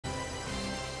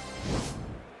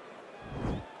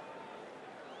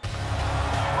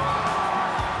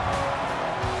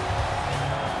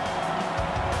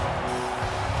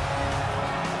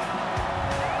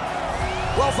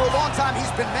long time. He's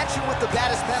been mentioned with the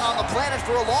baddest men on the planet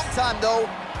for a long time, though.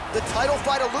 The title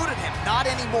fight eluded him. Not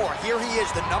anymore. Here he is,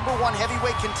 the #1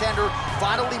 heavyweight contender,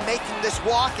 finally making this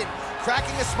walk and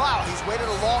cracking a smile. He's waited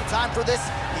a long time for this.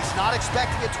 He's not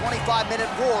expecting a 25-minute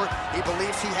war. He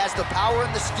believes he has the power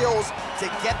and the skills to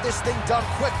get this thing done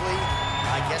quickly.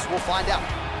 I guess we'll find out.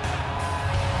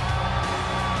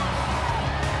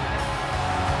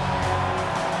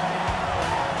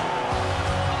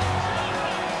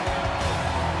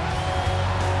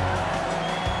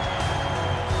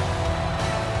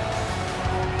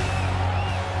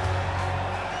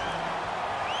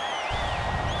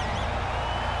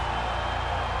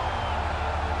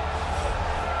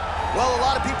 Well, a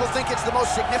lot of people think it's the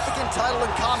most significant title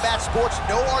in combat sports.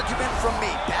 No argument from me.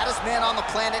 Baddest man on the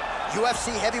planet,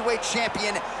 UFC heavyweight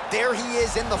champion. There he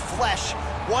is in the flesh.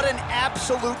 What an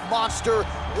absolute monster.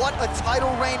 What a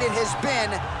title reign it has been.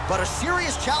 But a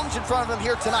serious challenge in front of him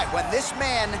here tonight. When this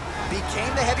man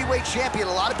became the heavyweight champion,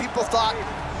 a lot of people thought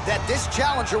that this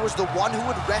challenger was the one who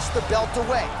would wrest the belt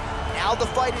away. Now the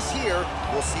fight is here.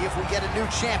 We'll see if we get a new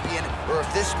champion or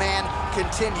if this man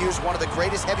continues one of the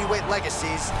greatest heavyweight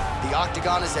legacies the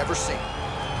Octagon has ever seen.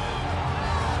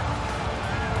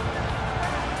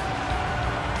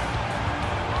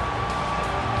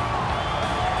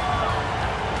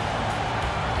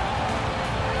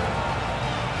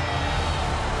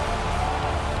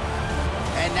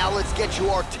 And now let's get you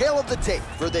our tale of the tape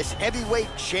for this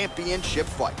heavyweight championship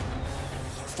fight.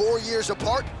 4 years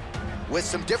apart, with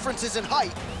some differences in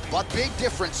height, but big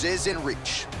differences in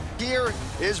reach. Here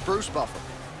is Bruce Buffer.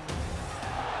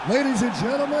 Ladies and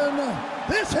gentlemen,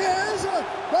 this is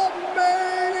the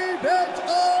main event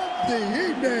of the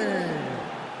evening.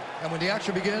 And when the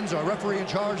action begins, our referee in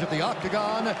charge of the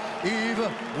Octagon, Yves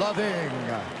Loving.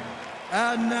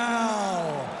 And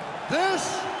now,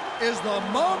 this is the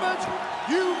moment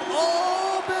you've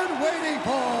all been waiting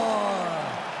for.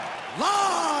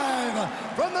 Live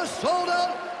from the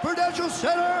sold-out Prudential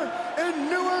Center in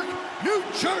Newark, New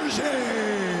Jersey.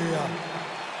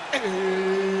 It's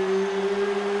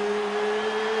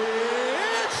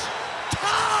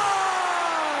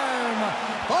time!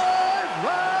 5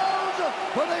 rounds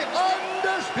for the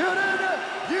undisputed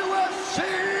UFC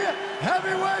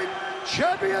Heavyweight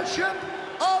Championship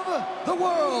of the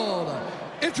world.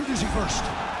 Introducing first,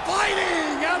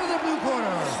 fighting out of the blue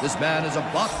corner. This man is a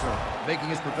boxer, making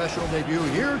his professional debut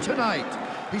here tonight.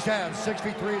 He stands 6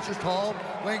 feet 3 inches tall,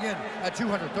 weighing in at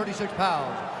 236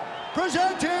 pounds.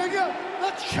 Presenting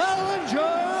the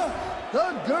challenger,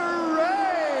 the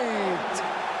Great.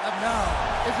 And now,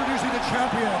 introducing the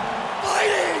champion,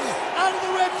 fighting out of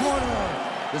the red corner.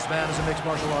 This man is a mixed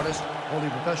martial artist,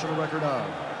 holding a professional record of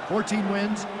 14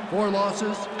 wins, 4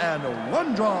 losses, and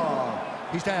 1 draw.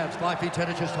 He stands 5 feet 10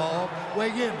 inches tall,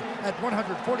 weighing in at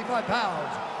 145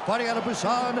 pounds. Fighting out of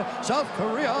Busan, South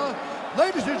Korea.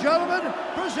 Ladies and gentlemen,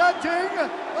 presenting the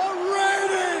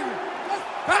reigning,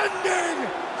 defending,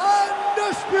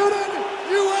 undisputed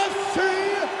UFC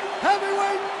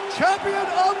heavyweight champion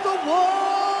of the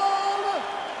world,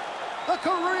 the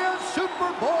Korean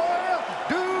Superboy,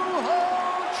 Doo-Ho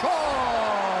Choi.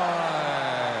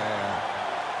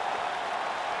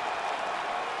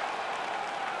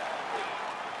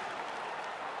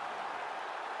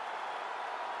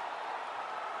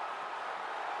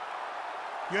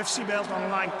 UFC belt on the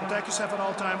line. Protect yourself at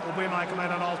all time. Obey my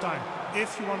command at all time.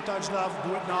 If you want to touch love,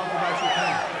 do it now. Go back to your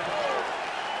plan.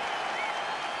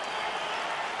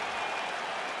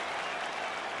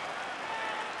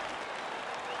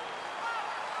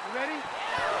 You ready?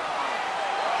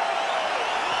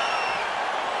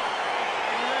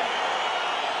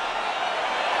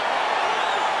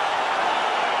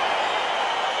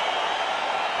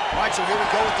 All right, so here we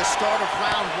go with the start of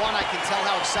round 1. I can tell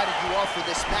how excited you are for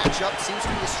this matchup. Seems to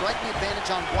be a striking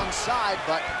advantage on one side,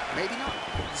 but maybe not.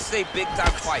 This is a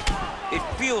big-time fight. It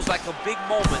feels like a big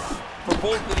moment for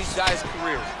both of these guys'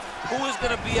 careers. Who is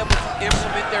going to be able to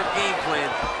implement their game plan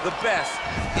the best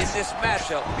in this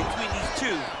matchup between these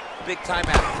two big-time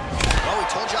athletes? Well, we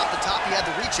told you off the top he had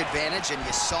the reach advantage, and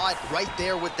you saw it right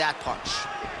there with that punch.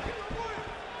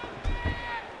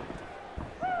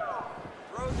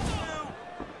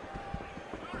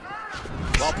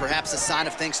 Well, perhaps a sign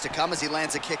of things to come as he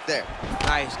lands a kick there.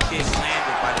 Nice kick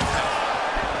landed by the top.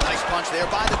 Nice punch there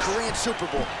by the Korean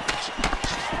Superboy.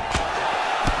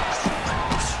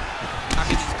 I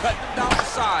mean, he's cutting them down to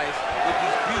size with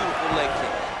these beautiful leg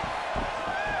kicks.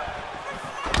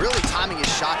 Really timing his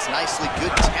shots nicely.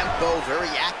 Good tempo,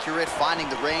 very accurate, finding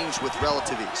the range with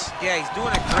relative ease. Yeah, he's doing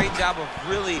a great job of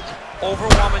really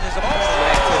overwhelming his opponent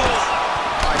with activity.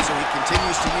 All right, so he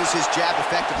continues to use his jab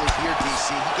effectively here,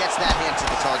 DC. He gets that hand to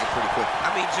the target pretty quickly.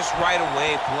 I mean, just right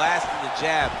away, blasting the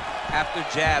jab after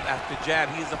jab after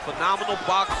jab. He's a phenomenal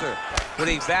boxer with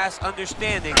a vast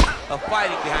understanding of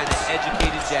fighting behind an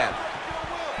educated jab.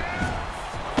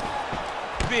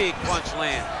 Big punch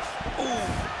land. Ooh.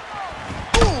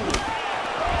 Ooh.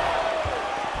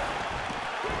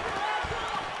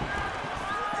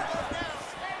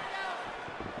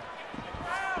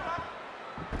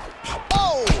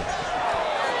 Oh!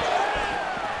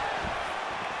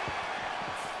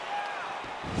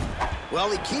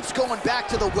 Well, he keeps going back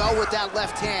to the well with that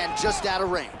left hand, just out of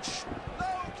range.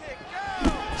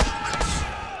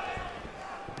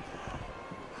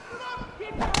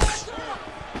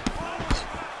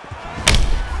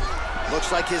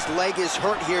 Looks like his leg is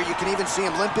hurt here. You can even see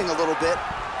him limping a little bit.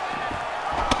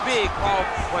 Big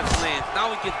powerful punch lands.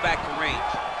 Now he gets back to range.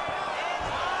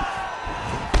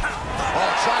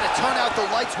 Oh, trying to turn out the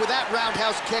lights with that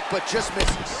roundhouse kick, but just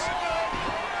misses.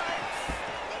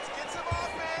 Let's get some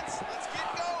offense. Let's get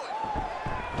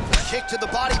going. Kick to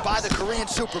the body by the Korean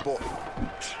Superboy.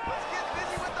 Let's get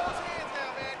busy with those hands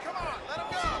now, man. Come on, let him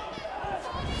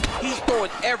go. He's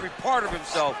throwing every part of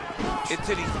himself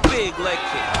into these big leg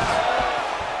kicks.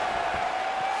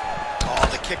 Oh,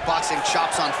 the kickboxing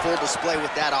chops on full display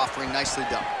with that offering. Nicely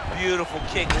done. Beautiful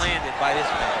kick landed by this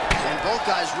man. And both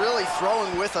guys really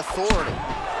throwing with authority.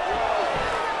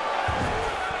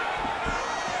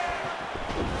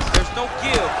 There's no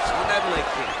gives on that leg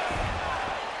kick.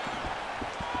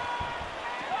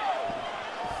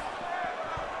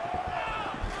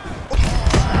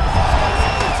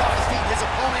 His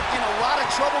opponent in a lot of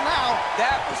trouble now.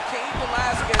 That was Cain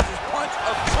Velasquez's punch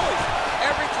of choice.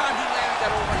 Every time he landed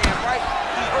that overhand right,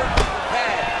 he hurt people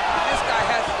bad. And this guy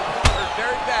has his opponent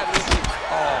very badly.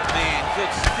 Oh, man,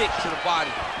 good stick to the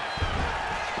body.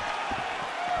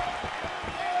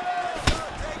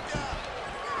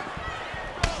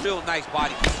 Real nice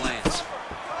body kick lands.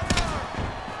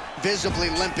 Visibly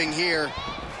limping here.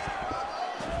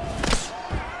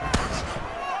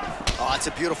 Oh, that's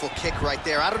a beautiful kick right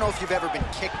there. I don't know if you've ever been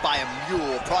kicked by a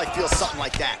mule. Probably feels something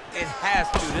like that. It has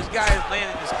to. This guy is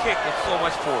landing this kick with so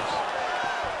much force.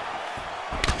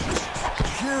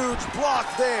 Huge block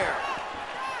there.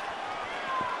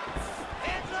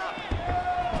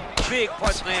 Big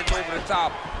punch lands over the top.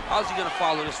 How's he gonna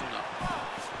follow this one up?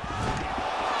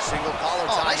 Single collar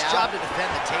tie. Nice job to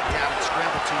defend the takedown and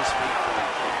scramble to his feet.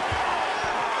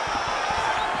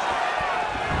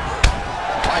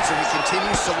 All right, so he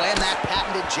continues to land that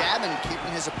patented jab and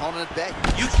keeping his opponent at bay.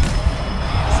 Punch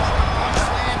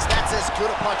lands, that's as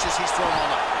good a punch as he's thrown all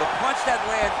night. The punch that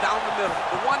lands down the middle,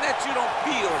 the one that you don't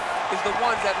feel, is the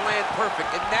ones that land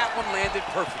perfect, and that one landed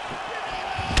perfectly.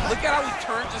 Look at how he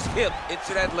turns his hip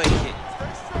into that leg kick.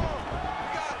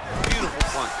 Beautiful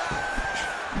punch.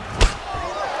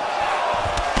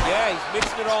 Yeah, he's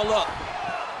mixing it all up.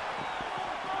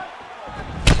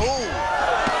 Oh!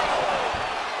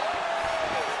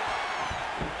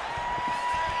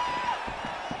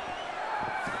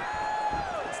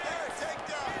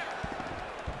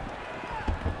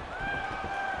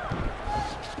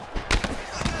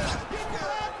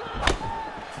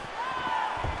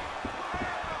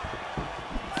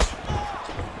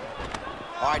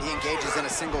 All right, he engages in a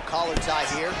single collar tie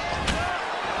here.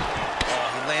 Oh,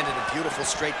 he landed a beautiful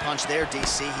straight punch there,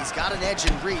 DC. He's got an edge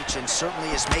in reach and certainly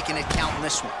is making it count in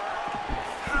this one.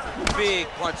 Big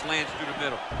punch lands through the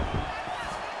middle.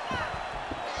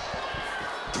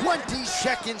 20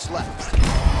 seconds left. And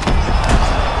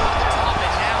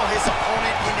now his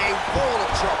opponent in a world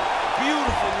of trouble.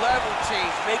 Beautiful level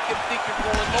change. Make him think you're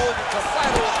going over, come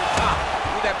right over the top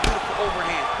with that beautiful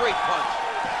overhand. Great punch.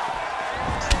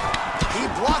 He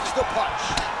blocks the punch.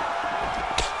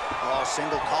 Oh,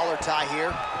 single collar tie here.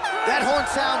 That horn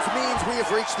sounds means we have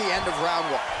reached the end of round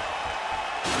one.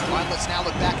 All right, let's now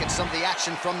look back at some of the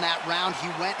action from that round. He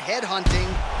went headhunting,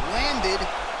 landed,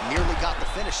 nearly got the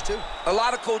finish too. A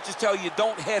lot of coaches tell you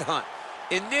don't headhunt.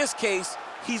 In this case,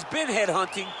 he's been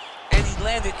headhunting, and he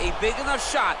landed a big enough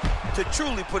shot to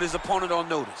truly put his opponent on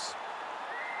notice.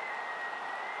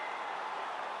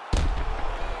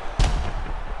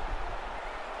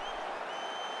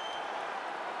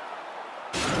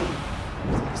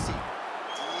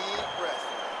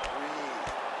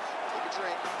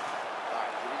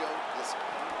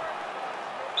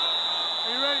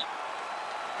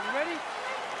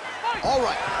 All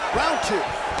right, round two.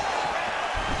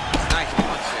 Nice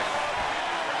punch there.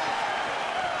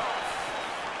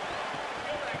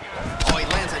 Oh, he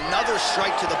lands a Another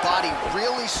strike to the body,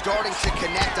 really starting to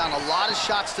connect on a lot of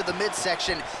shots to the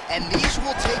midsection, and these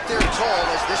will take their toll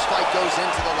as this fight goes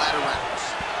into the latter rounds.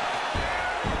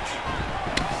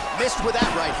 Missed with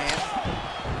that right hand.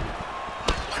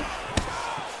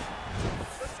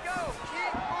 Let's go.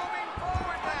 Keep moving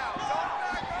forward now. Don't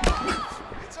back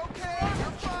up. It's okay.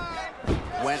 You're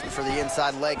fine. Went for the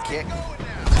inside leg kick. Going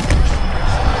now.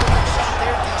 Shot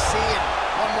there, DC, and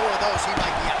one more of those, he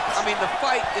might be out. I mean, the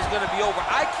fight is going to be over.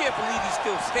 I can't believe he's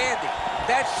still standing.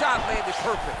 That shot landed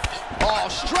perfect. Oh,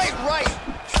 straight right.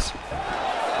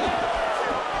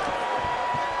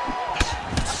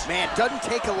 Man, doesn't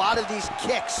take a lot of these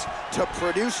kicks to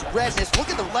produce redness. Look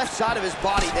at the left side of his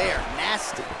body there.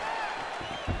 Nasty.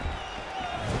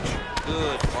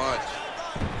 Good punch.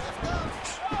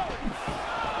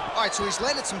 All right, so he's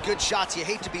landed some good shots. You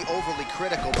hate to be overly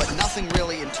critical, but nothing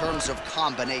really in terms of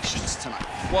combinations tonight.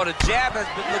 Well, the jab has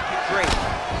been looking great.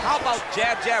 How about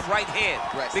jab, jab, right hand?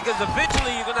 Right. Because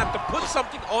eventually you're going to have to put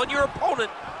something on your opponent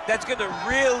that's going to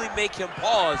really make him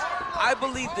pause. I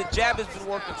believe the jab has been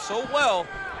working so well,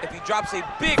 if he drops a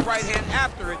big right hand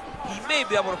after it, he may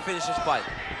be able to finish his fight.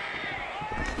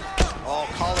 Oh,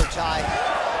 collar tie.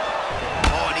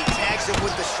 Oh, and he tags him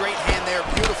with the straight hand there.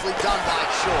 Beautifully done by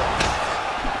Shore.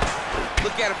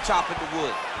 Look at him chopping the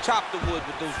wood. Chop the wood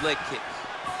with those leg kicks.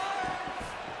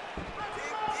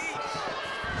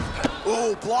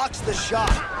 Ooh, blocks the shot.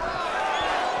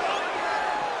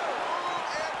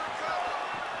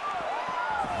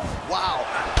 Wow.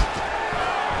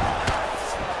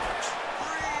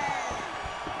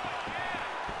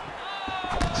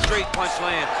 Straight punch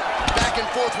lands. Back and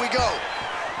forth we go.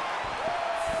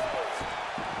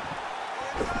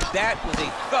 That was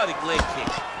a thudding leg kick.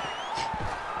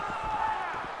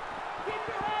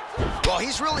 Well,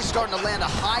 he's really starting to land a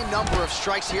high number of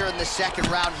strikes here in the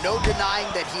second round. No denying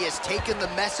that he has taken the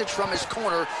message from his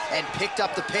corner and picked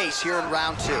up the pace here in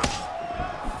round two.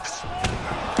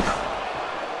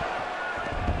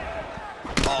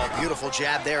 Oh, beautiful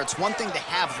jab there. It's one thing to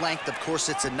have length. Of course,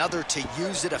 it's another to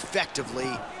use it effectively.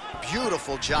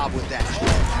 Beautiful job with that.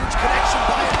 Huge connection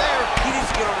by him there. He needs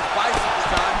to get on his bicycle,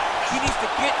 John. He needs to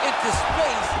get into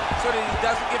space so that he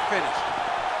doesn't get finished.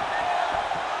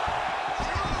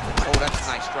 Oh, that's a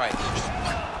nice strike.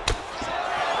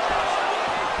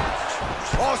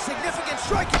 Oh, significant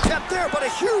strike attempt there, but a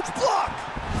huge block.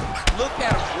 Look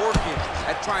at him working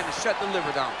at trying to shut the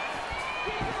liver down.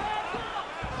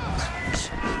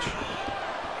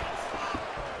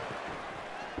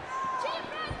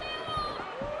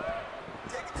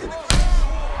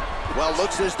 Well,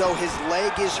 looks as though his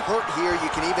leg is hurt here. You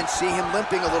can even see him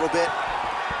limping a little bit.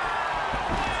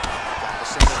 Got the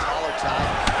single collar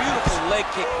tie. Beautiful leg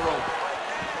kick throw.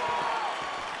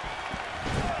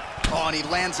 Oh, and he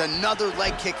lands another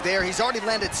leg kick there. He's already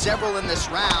landed several in this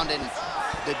round, and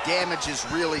the damage is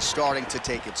really starting to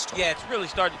take its toll. Yeah, it's really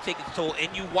starting to take its toll.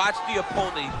 And you watch the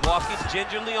opponent. He's walking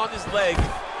gingerly on his leg.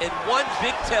 And one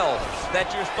big tell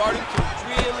that you're starting to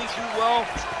really do well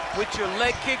with your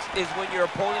leg kicks is when your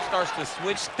opponent starts to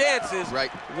switch stances.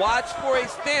 Right. Watch for a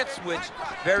stance switch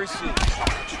very soon.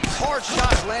 Hard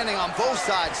shots landing on both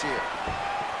sides here.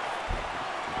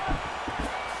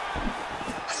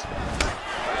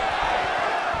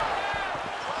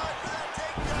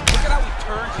 Look at how he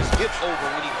turns his hip over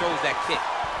when he throws that kick.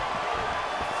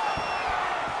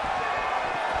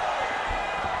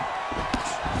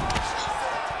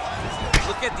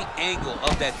 Look at the angle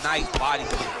of that nice body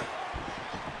kick.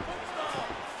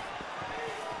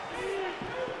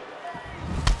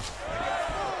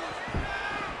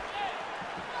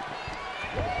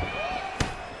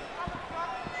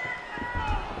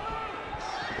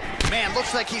 Man,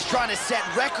 looks like he's trying to set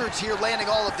records here, landing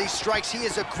all of these strikes. He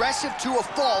is aggressive to a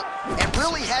fault and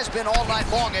really has been all night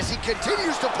long as he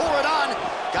continues to pour it on.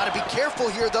 Got to be careful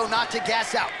here, though, not to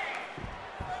gas out.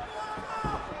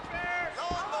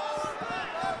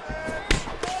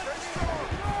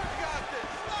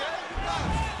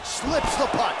 Slips the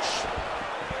punch.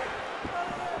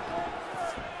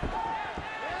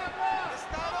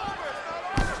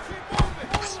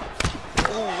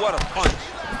 Ooh, what a punch.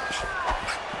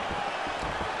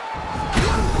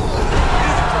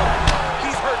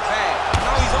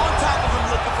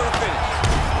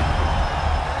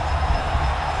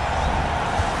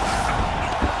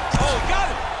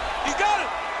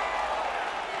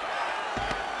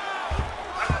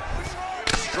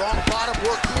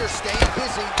 Staying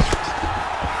busy.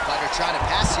 Fighter trying to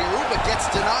pass here, but gets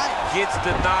denied. Gets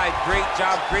denied. Great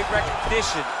job, great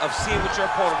recognition of seeing what your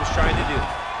opponent was trying to do.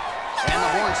 And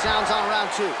the horn sounds on round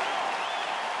two.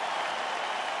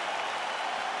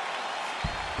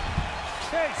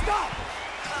 Hey, stop!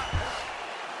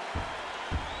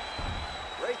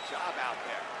 job out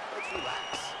there. Let's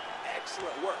relax.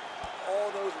 Excellent work.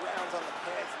 All those rounds on the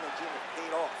pads in the gym have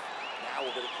paid off. Now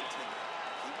we're going to continue.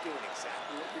 Keep doing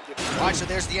exactly what you're doing. All right, so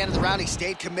there's the end of the round. He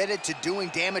stayed committed to doing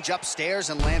damage upstairs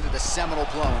and landed a seminal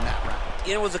blow in that round.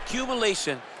 It was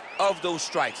accumulation of those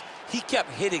strikes. He kept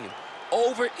hitting him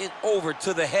over and over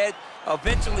to the head.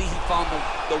 Eventually, he found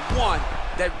the one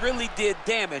that really did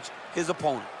damage his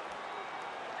opponent.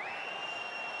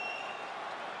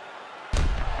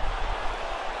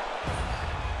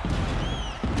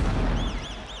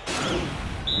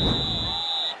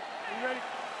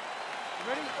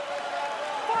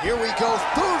 Here we go,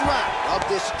 third round of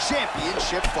this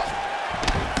championship fight.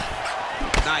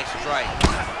 Nice strike.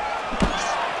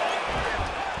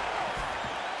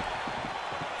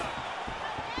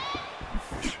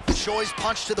 Choi's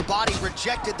punch to the body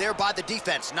rejected there by the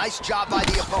defense. Nice job by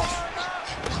the opponent.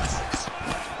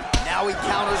 Now he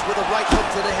counters with a right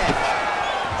hook to the head.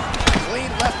 Clean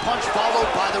left punch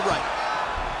followed by the right.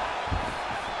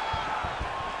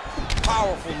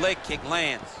 Powerful leg kick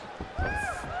lands.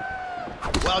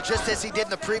 Well, just as he did in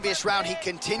the previous round, he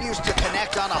continues to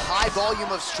connect on a high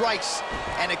volume of strikes.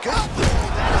 And a good...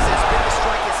 That is as big a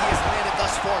strike as he has landed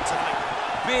thus far tonight.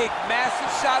 Big,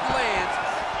 massive shot lands.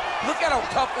 Look at how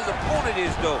tough his opponent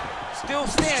is, though. Still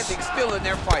standing, still in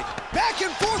their fight. Back and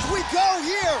forth we go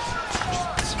here.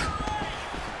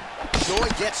 Choi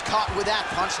gets caught with that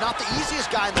punch. Not the easiest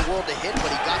guy in the world to hit,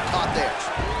 but he got caught there.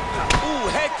 Ooh,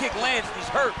 head kick lands, he's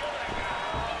hurt.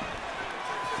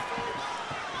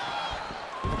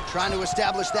 Trying to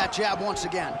establish that jab once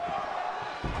again.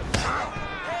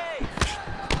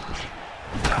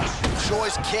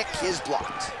 Choi's kick is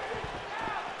blocked.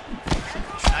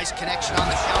 Nice connection on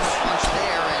the counter punch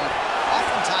there, and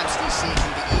oftentimes, DC, it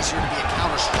can be easier to be a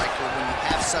counter striker when you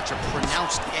have such a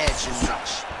pronounced edge in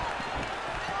reach.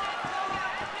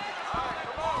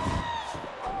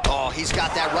 Oh, he's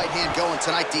got that right hand going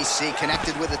tonight, DC,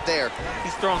 connected with it there.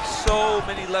 He's thrown so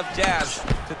many left jabs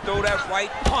to throw that right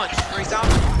punch straight down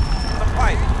the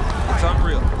pipe. It's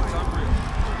unreal. It's unreal.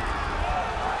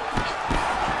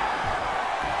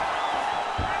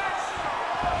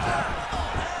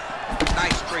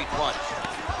 Nice straight punch.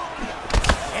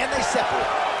 And they separate.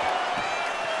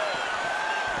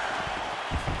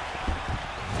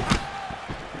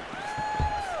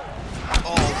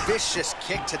 Oh, vicious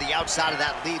kick to the outside of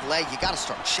that lead leg. You got to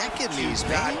start checking these,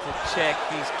 man. Got to check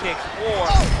these kicks. Or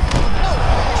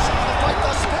the fight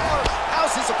thus far.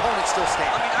 How's his opponent still I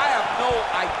standing? mean, I have no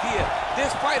idea.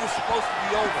 This fight is supposed to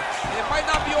be over. And it might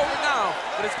not be over now,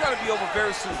 but it's going to be over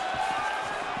very soon.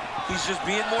 He's just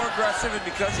being more aggressive, and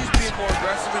because he's being more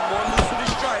aggressive and more loose with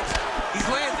his strikes, he's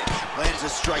landing. Lands a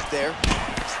strike there.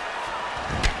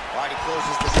 All right, he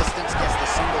closes the distance, gets the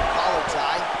single collar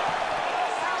tie.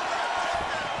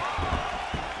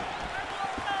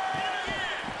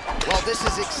 Well, this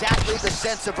is exactly the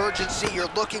sense of urgency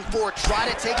you're looking for. Try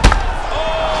to take...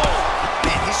 Oh!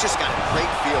 Man, he's just got a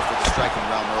great feel for the striking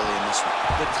realm early in this one.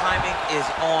 The timing is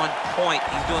on point.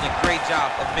 He's doing a great job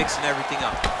of mixing everything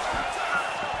up.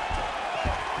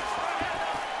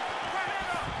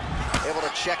 Able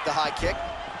to check the high kick.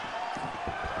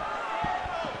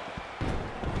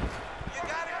 You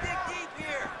gotta dig deep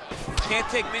here. Can't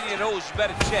take many of those. You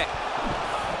better check.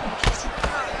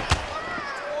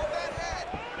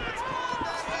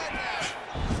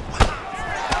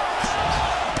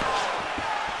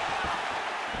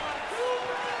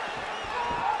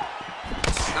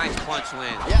 Nice punch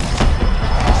land. Yeah.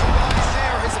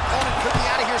 There, his opponent could be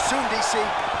out of here soon, DC.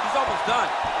 He's almost done.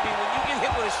 I mean, when you get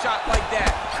hit with a shot like that,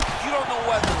 you don't know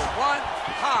whether to run,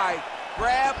 hide,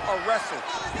 grab, or wrestle.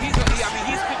 He's confused.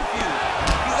 He's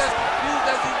as confused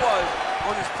as he was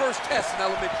on his first test in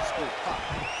elementary school.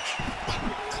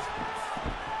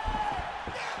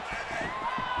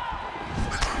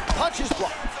 Punch is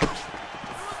blocked.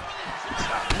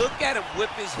 Look at him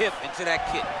whip his hip into that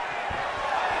kick.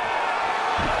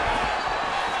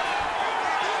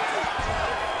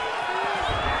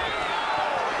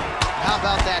 How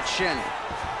about that shin?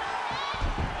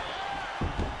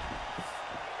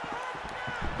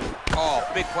 Oh,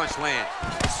 big punch land.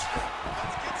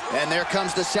 And there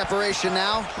comes the separation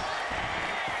now.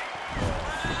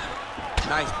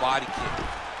 Nice body kick.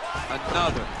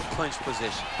 Another clinch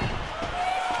position.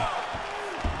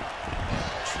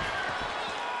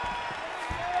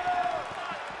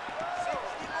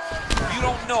 You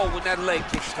don't know when that leg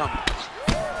kick's coming.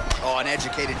 Oh, an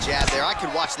educated jab there. I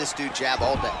could watch this dude jab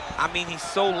all day. I mean, he's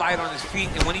so light on his feet,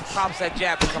 and when he pops that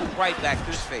jab, it comes right back to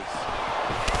his face.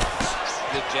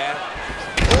 Good jab.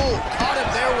 Oh, caught him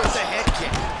there with the head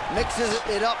kick. Mixes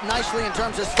it up nicely in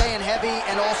terms of staying heavy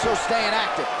and also staying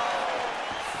active.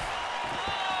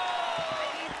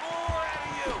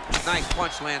 Nice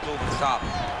punch lands over the top.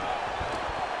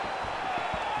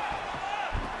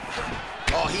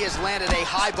 Oh, he has landed a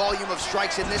high volume of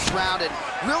strikes in this round and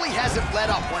really hasn't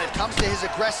let up. When it comes to his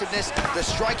aggressiveness, the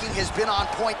striking has been on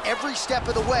point every step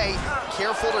of the way.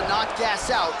 Careful to not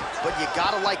gas out, but you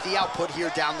gotta like the output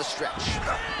here down the stretch.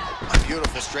 A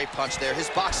beautiful straight punch there. His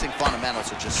boxing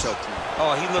fundamentals are just so clean.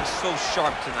 Oh, he looks so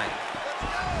sharp tonight.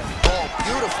 Oh,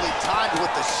 beautifully timed with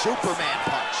the Superman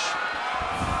punch.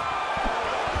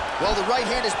 Well, the right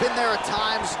hand has been there at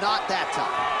times, not that time.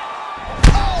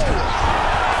 Oh!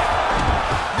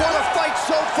 What a fight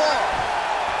so far!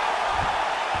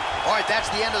 All right, that's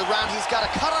the end of the round. He's got a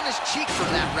cut on his cheek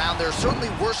from that round. There are certainly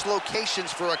worse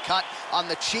locations for a cut on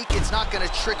the cheek. It's not going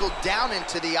to trickle down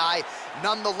into the eye.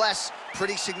 Nonetheless,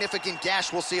 pretty significant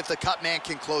gash. We'll see if the cut man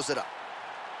can close it up.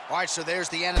 All right, so there's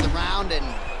the end of the round, and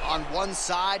on one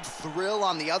side, thrill,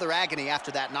 on the other, agony after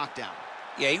that knockdown.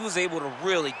 Yeah, he was able to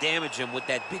really damage him with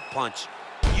that big punch.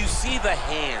 You see the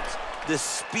hands, the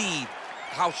speed,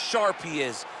 how sharp he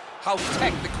is, how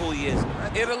technical he is.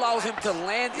 It allows him to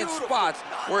land in spots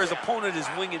where his opponent is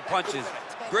winging punches.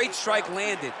 Great strike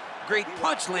landed, great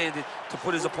punch landed to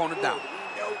put his opponent down.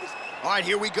 All right,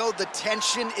 here we go. The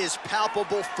tension is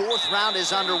palpable. Fourth round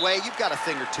is underway. You've got a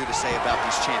thing or two to say about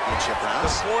these championship rounds.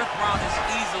 The fourth round is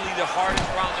easily the hardest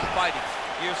round in fighting.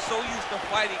 You're so used to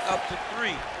fighting up to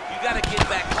 3. You got to get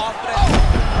back confident.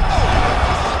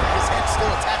 His head's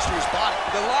still attached to his body.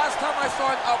 The last time I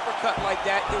saw an uppercut like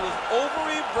that, it was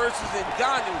Overeem versus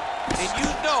Ngannou. And you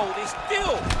know they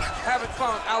still haven't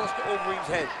found Alistair Overeem's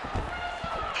head.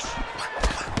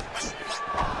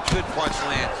 Good punch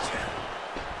lands.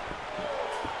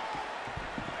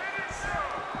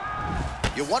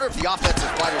 You wonder if the offensive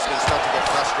fighter is going to start to get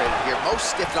frustrated here.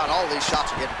 Most, if not all, of these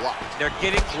shots are getting blocked. They're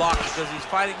getting blocked because he's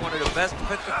fighting one of the best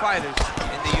defensive fighters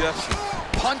in the UFC.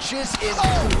 Punches in.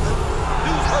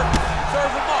 Dude's hurt.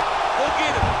 Serve him up. Go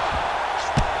get him.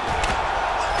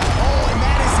 Oh, and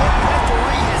that is it.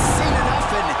 Referee has seen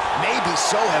enough, and maybe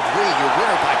so have we. Your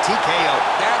winner by TKO.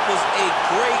 That was a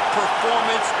great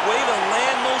performance. Way to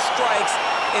land those strikes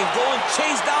and go and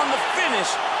chase down the finish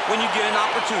when you get an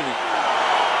opportunity.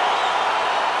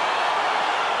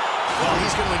 Well,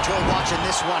 he's going to enjoy watching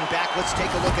this one back. Let's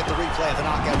take a look at the replay of the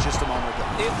knockout just a moment ago.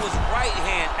 It was right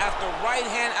hand after right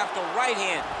hand after right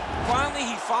hand. Finally,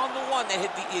 he found the one that hit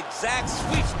the exact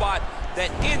sweet spot that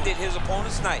ended his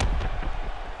opponent's night.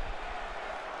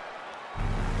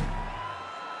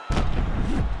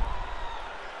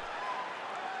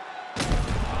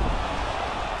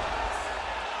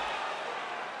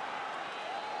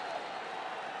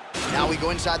 Now we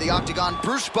go inside the octagon.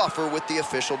 Bruce Buffer with the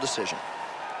official decision.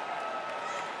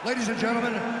 Ladies and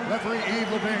gentlemen, referee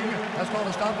Yves Levine has called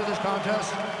a stop to this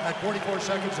contest at 44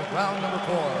 seconds of round number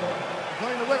 4.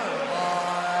 Declaring the winner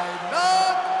by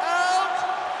knockout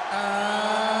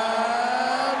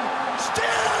and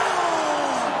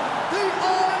still the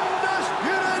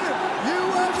undisputed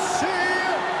UFC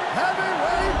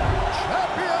heavyweight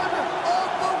champion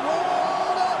of the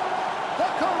world, the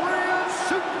Korean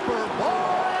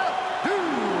Superboy,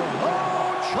 Teduho.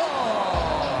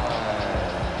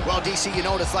 Well, DC, you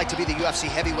know what it's like to be the UFC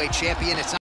heavyweight champion. It's not